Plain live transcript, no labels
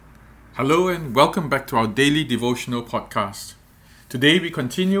Hello and welcome back to our daily devotional podcast. Today we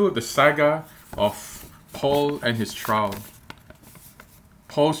continue the saga of Paul and his trial.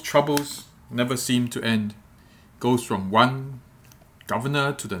 Paul's troubles never seem to end. Goes from one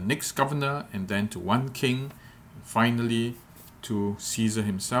governor to the next governor and then to one king and finally to Caesar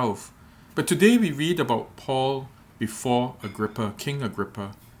himself. But today we read about Paul before Agrippa, King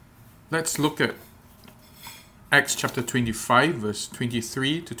Agrippa. Let's look at Acts chapter 25, verse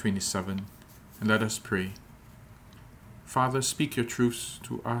 23 to 27. And let us pray. Father, speak your truths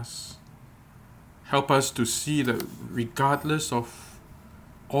to us. Help us to see that regardless of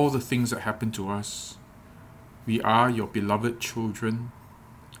all the things that happen to us, we are your beloved children,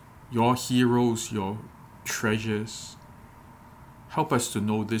 your heroes, your treasures. Help us to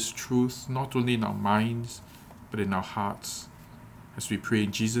know this truth, not only in our minds, but in our hearts. As we pray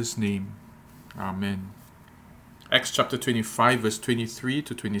in Jesus' name. Amen. Acts chapter 25, verse 23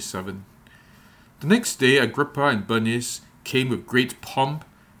 to 27. The next day, Agrippa and Bernice came with great pomp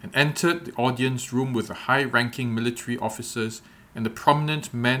and entered the audience room with the high-ranking military officers and the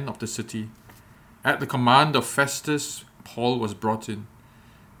prominent men of the city. At the command of Festus, Paul was brought in.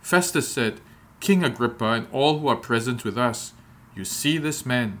 Festus said, "King Agrippa and all who are present with us, you see this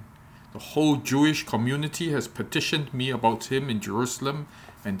man. The whole Jewish community has petitioned me about him in Jerusalem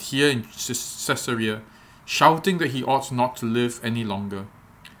and here in Caesarea, shouting that he ought not to live any longer.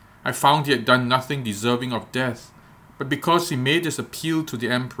 I found he had done nothing deserving of death, but because he made his appeal to the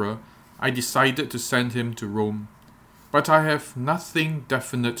emperor, I decided to send him to Rome. But I have nothing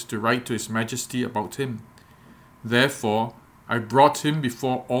definite to write to his majesty about him. Therefore, I brought him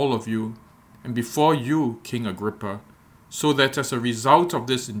before all of you, and before you, King Agrippa, so that as a result of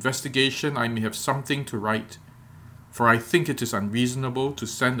this investigation I may have something to write. For I think it is unreasonable to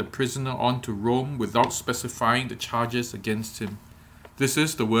send a prisoner on to Rome without specifying the charges against him." This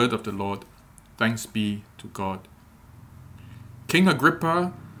is the word of the Lord. Thanks be to God. King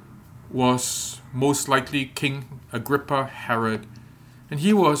Agrippa was most likely King Agrippa Herod, and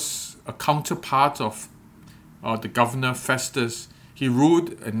he was a counterpart of the governor Festus. He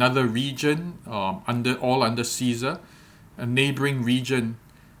ruled another region under Caesar, a neighboring region.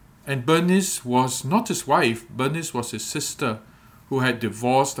 And Bernice was not his wife. Bernice was his sister, who had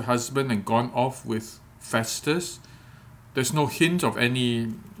divorced the husband and gone off with Festus. There's no hint of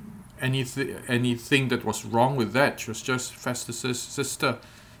anything that was wrong with that. She was just Festus's sister.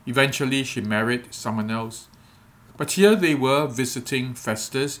 Eventually, she married someone else. But here they were visiting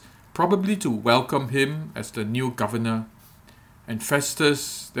Festus, probably to welcome him as the new governor. And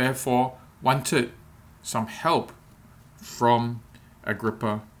Festus, therefore, wanted some help from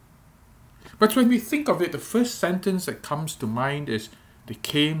Agrippa. But when we think of it, the first sentence that comes to mind is, "They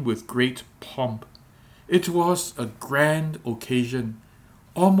came with great pomp." It was a grand occasion,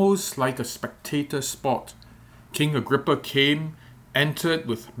 almost like a spectator sport. King Agrippa entered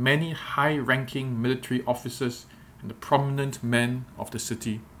with many high-ranking military officers and the prominent men of the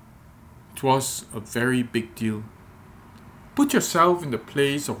city. It was a very big deal. Put yourself in the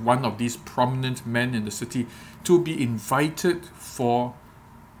place of one of these prominent men in the city to be invited for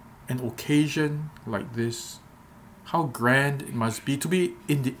an occasion like this. How grand it must be to be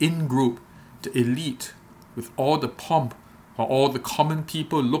in the in-group, the elite, with all the pomp, while all the common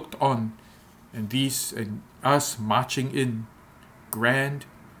people looked on, and us marching in, grand,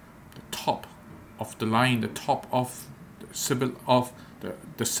 the top of the line, the top of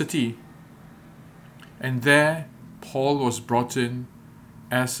the city. And there, Paul was brought in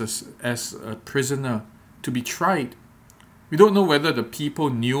as a prisoner to be tried. We don't know whether the people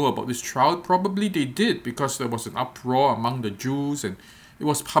knew about this trial. Probably they did, because there was an uproar among the Jews, and it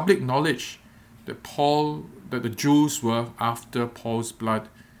was public knowledge that the Jews were after Paul's blood.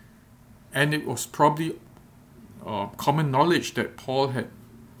 And it was probably common knowledge that Paul had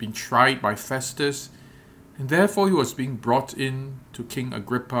been tried by Festus, and therefore he was being brought in to King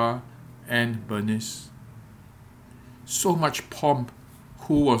Agrippa and Bernice. So much pomp.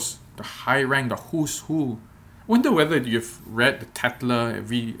 Who was the high rank, the who's who? Wonder whether you've read the Tatler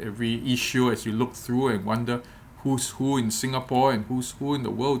every issue as you look through and wonder who's who in Singapore and who's who in the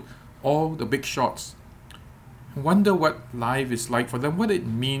world, all the big shots. Wonder what life is like for them, what it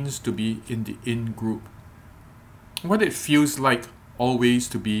means to be in the in-group, what it feels like always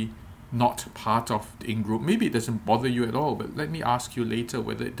to be not part of the in-group. Maybe it doesn't bother you at all, but let me ask you later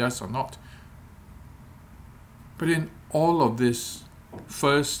whether it does or not. But in all of this,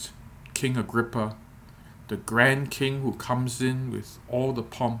 first, King Agrippa, the grand king who comes in with all the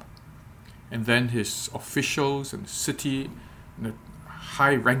pomp, and then his officials and the city, and the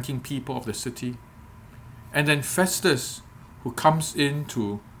high-ranking people of the city, and then Festus, who comes in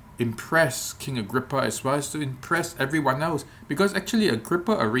to impress King Agrippa as well as to impress everyone else, because actually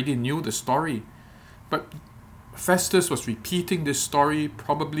Agrippa already knew the story. But Festus was repeating this story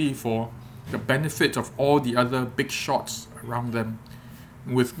probably for the benefit of all the other big shots around them.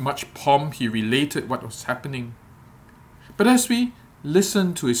 With much pomp, he related what was happening. But as we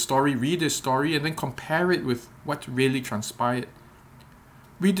listen to his story, read his story, and then compare it with what really transpired,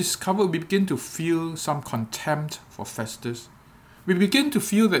 we begin to feel some contempt for Festus. We begin to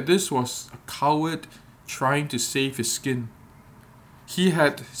feel that this was a coward trying to save his skin. He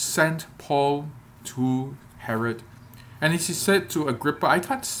had sent Paul to Herod, and as he said to Agrippa, I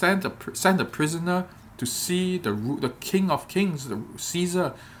can't send a prisoner to see the King of Kings, the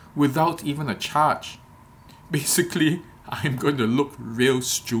Caesar, without even a charge. Basically, I'm going to look real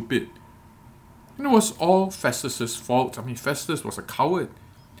stupid. And it was all Festus's fault. Festus was a coward.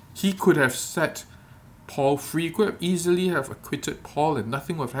 He could have set Paul free, could have easily have acquitted Paul and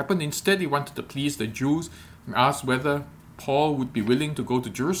nothing would have happened. Instead, he wanted to please the Jews and asked whether Paul would be willing to go to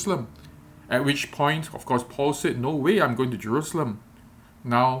Jerusalem. At which point, of course, Paul said, no way, I'm going to Jerusalem.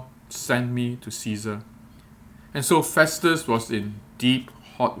 Now send me to Caesar. And so Festus was in deep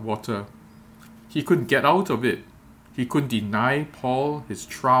hot water. He couldn't get out of it. He couldn't deny Paul his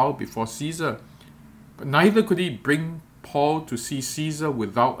trial before Caesar. But neither could he bring Paul to see Caesar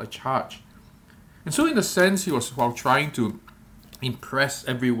without a charge. And so in a sense, he was while trying to impress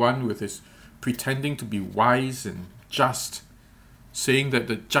everyone with his pretending to be wise and just, saying that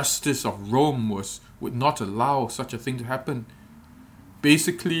the justice of Rome would not allow such a thing to happen.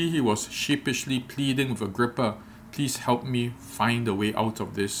 Basically, he was sheepishly pleading with Agrippa, please help me find a way out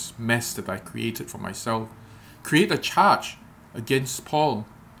of this mess that I created for myself. Create a charge against Paul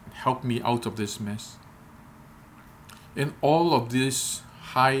and help me out of this mess. In all of this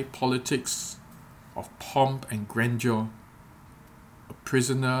high politics of pomp and grandeur, a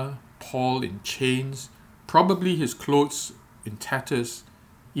prisoner, Paul in chains, probably his clothes in tatters,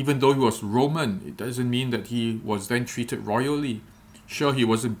 even though he was Roman, it doesn't mean that he was then treated royally. Sure, he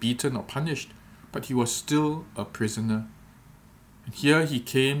wasn't beaten or punished, but he was still a prisoner. And here he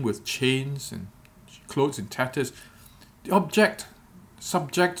came with chains and clothes in tatters, the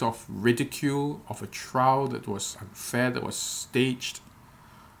subject of ridicule, of a trial that was unfair, that was staged,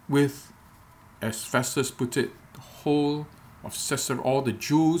 with, as Festus put it, the whole of Caesarea, all the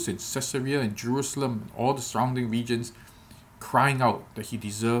Jews in Caesarea and Jerusalem and all the surrounding regions crying out that he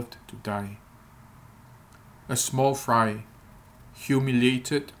deserved to die. A small fry,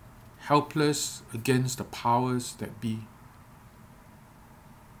 humiliated, helpless against the powers that be.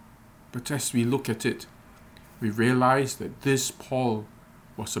 But as we look at it, we realize that this Paul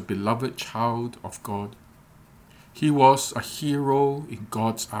was a beloved child of God. He was a hero in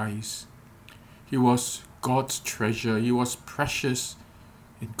God's eyes. He was God's treasure. He was precious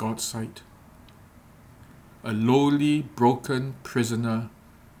in God's sight. A lowly, broken prisoner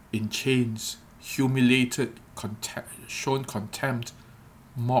in chains, humiliated, shown contempt,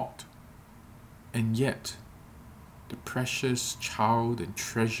 mocked, and yet the precious child and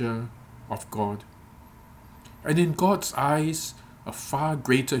treasure of God. And in God's eyes, a far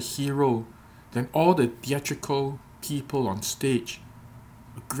greater hero than all the theatrical people on stage,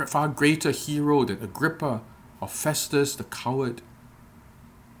 a far greater hero than Agrippa or Festus the coward.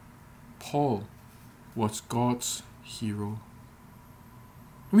 Paul was God's hero.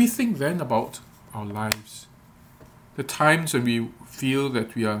 We think then about our lives. The times when we feel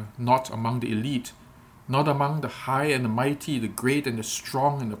that we are not among the elite, not among the high and the mighty, the great and the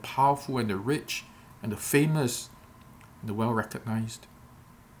strong and the powerful and the rich and the famous and the well-recognized.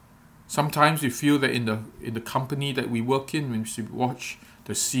 Sometimes we feel that in the company that we work in, when we watch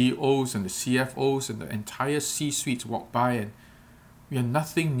the CEOs and the CFOs and the entire C-suites walk by, and we are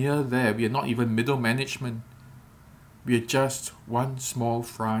nothing near there. We are not even middle management. We are just one small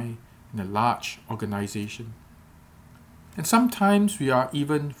fry in a large organization. And sometimes we are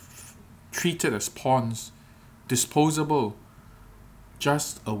even treated as pawns, disposable,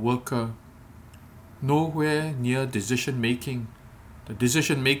 just a worker, nowhere near decision making. The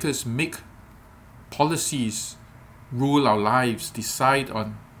decision makers make policies, rule our lives, decide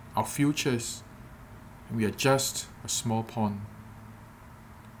on our futures, and we are just a small pawn.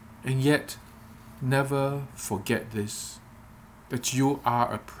 And yet, never forget this, that you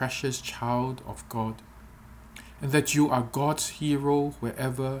are a precious child of God, and that you are God's hero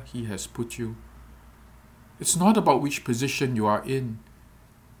wherever He has put you. It's not about which position you are in.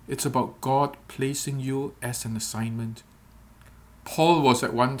 It's about God placing you as an assignment. Paul was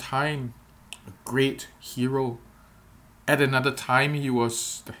at one time a great hero. At another time, he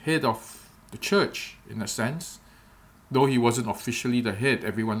was the head of the church, in a sense. Though he wasn't officially the head,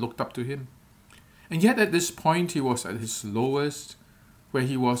 everyone looked up to him. And yet at this point, he was at his lowest, where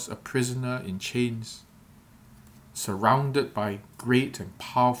he was a prisoner in chains, surrounded by great and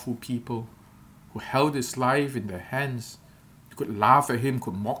powerful people who held his life in their hands, could laugh at him,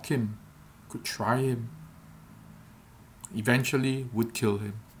 could mock him, could try him, eventually would kill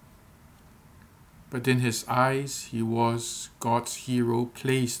him. But in his eyes, he was God's hero,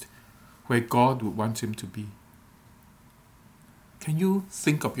 placed where God would want him to be. Can you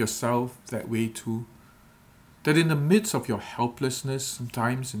think of yourself that way too? That in the midst of your helplessness,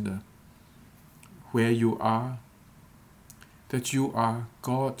 sometimes where you are, that you are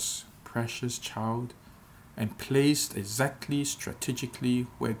God's precious child and placed exactly strategically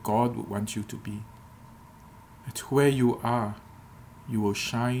where God would want you to be. That where you are, you will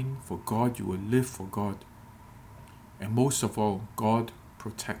shine for God, you will live for God. And most of all, God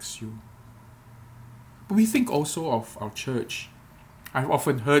protects you. But we think also of our church. I've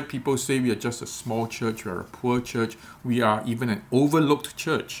often heard people say we are just a small church, we are a poor church, we are even an overlooked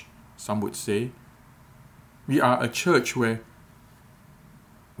church, some would say. We are a church where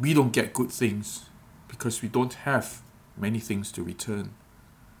we don't get good things because we don't have many things to return.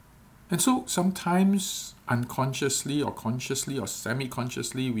 And so sometimes unconsciously or consciously or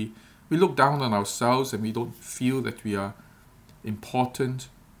semi-consciously, we look down on ourselves and we don't feel that we are important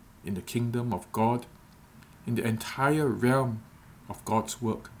in the kingdom of God, in the entire realm of God's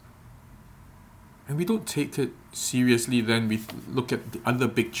work. And we don't take it seriously then. We look at the other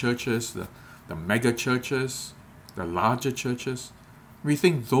big churches, the mega churches, the larger churches. We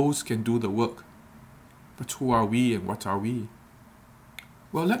think those can do the work. But who are we and what are we?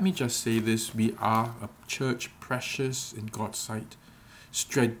 Well, let me just say this. We are a church precious in God's sight,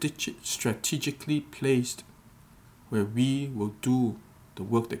 strategically placed where we will do the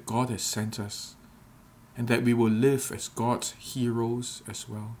work that God has sent us, and that we will live as God's heroes as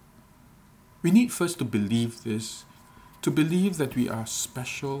well. We need first to believe this, to believe that we are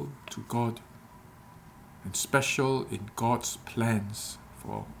special to God and special in God's plans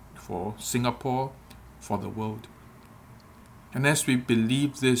for Singapore, for the world. And as we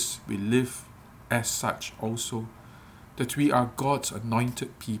believe this, we live as such also, that we are God's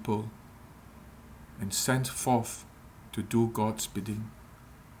anointed people and sent forth to do God's bidding.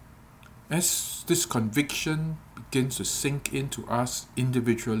 As this conviction begins to sink into us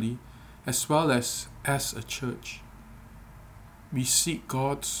individually, as well as a church, we seek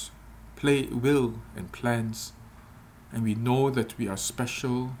God's will and plans, and we know that we are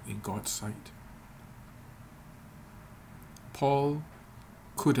special in God's sight. Paul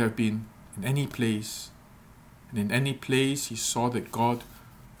could have been in any place, and in any place he saw that God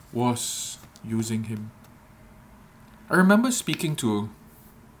was using him. I remember speaking to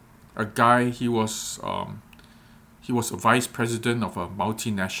a guy. He was a vice president of a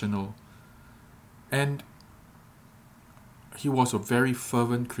multinational, and he was a very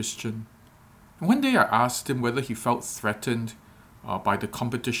fervent Christian. And one day I asked him whether he felt threatened by the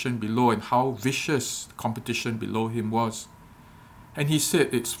competition below and how vicious the competition below him was. And he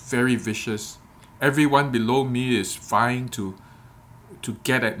said, it's very vicious. Everyone below me is vying to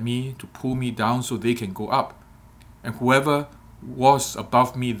get at me, to pull me down so they can go up. And whoever was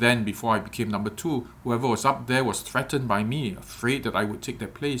above me then, before I became number 2, whoever was up there was threatened by me, afraid that I would take their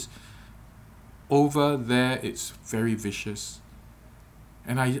place. Over there, it's very vicious.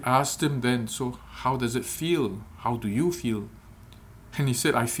 And I asked him then, so how does it feel? How do you feel? And he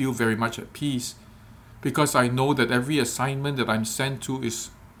said, I feel very much at peace, because I know that every assignment that I'm sent to is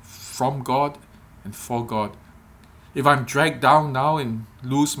from God and for God. If I'm dragged down now and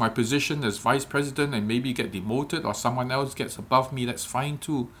lose my position as vice president and maybe get demoted or someone else gets above me, that's fine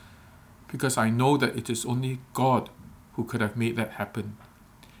too, because I know that it is only God who could have made that happen.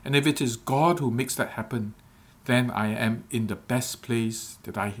 And if it is God who makes that happen, then I am in the best place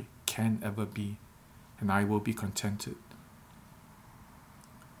that I can ever be, and I will be contented.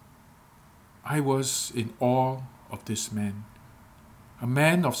 I was in awe of this man, a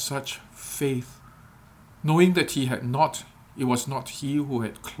man of such faith, knowing that it was not he who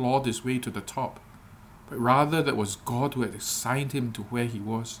had clawed his way to the top, but rather that was God who had assigned him to where he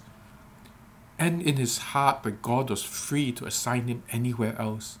was. And in his heart that God was free to assign him anywhere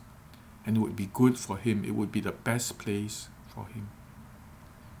else, and it would be good for him, it would be the best place for him.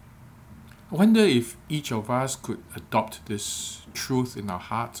 I wonder if each of us could adopt this truth in our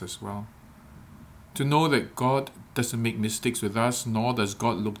hearts as well. To know that God doesn't make mistakes with us, nor does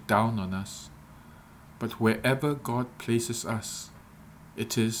God look down on us. But wherever God places us,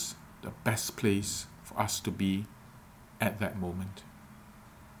 it is the best place for us to be at that moment.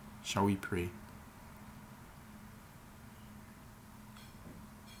 Shall we pray?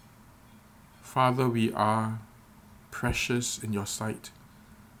 Father, we are precious in your sight.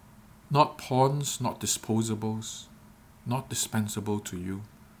 Not pawns, not disposables, not dispensable to you.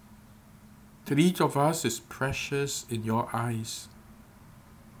 That each of us is precious in your eyes,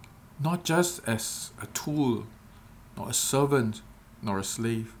 not just as a tool, nor a servant, nor a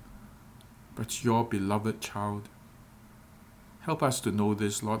slave, but your beloved child. Help us to know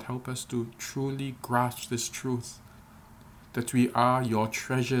this, Lord. Help us to truly grasp this truth, that we are your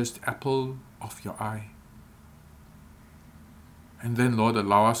treasured apple of your eye. And then, Lord,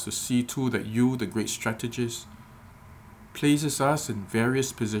 allow us to see too that you, the great strategist, places us in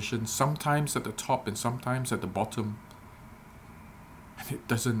various positions, sometimes at the top and sometimes at the bottom. And it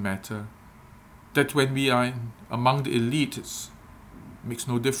doesn't matter. That when we are among the elite, it makes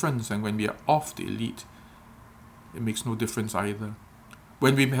no difference. And when we are off the elite, it makes no difference either.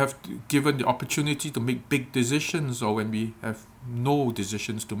 When we have given the opportunity to make big decisions, or when we have no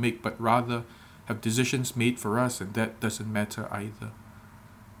decisions to make, but rather have decisions made for us, and that doesn't matter either.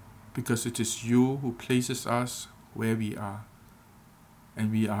 Because it is you who places us where we are,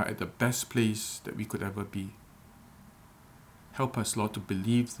 and we are at the best place that we could ever be. Help us, Lord, to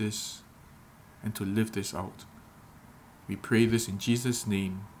believe this and to live this out. We pray this in Jesus'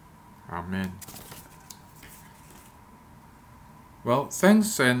 name. Amen. Well,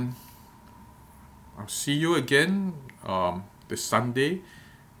 thanks, and I'll see you again this Sunday.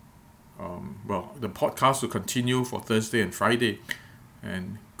 The podcast will continue for Thursday and Friday.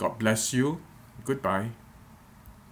 And God bless you. Goodbye.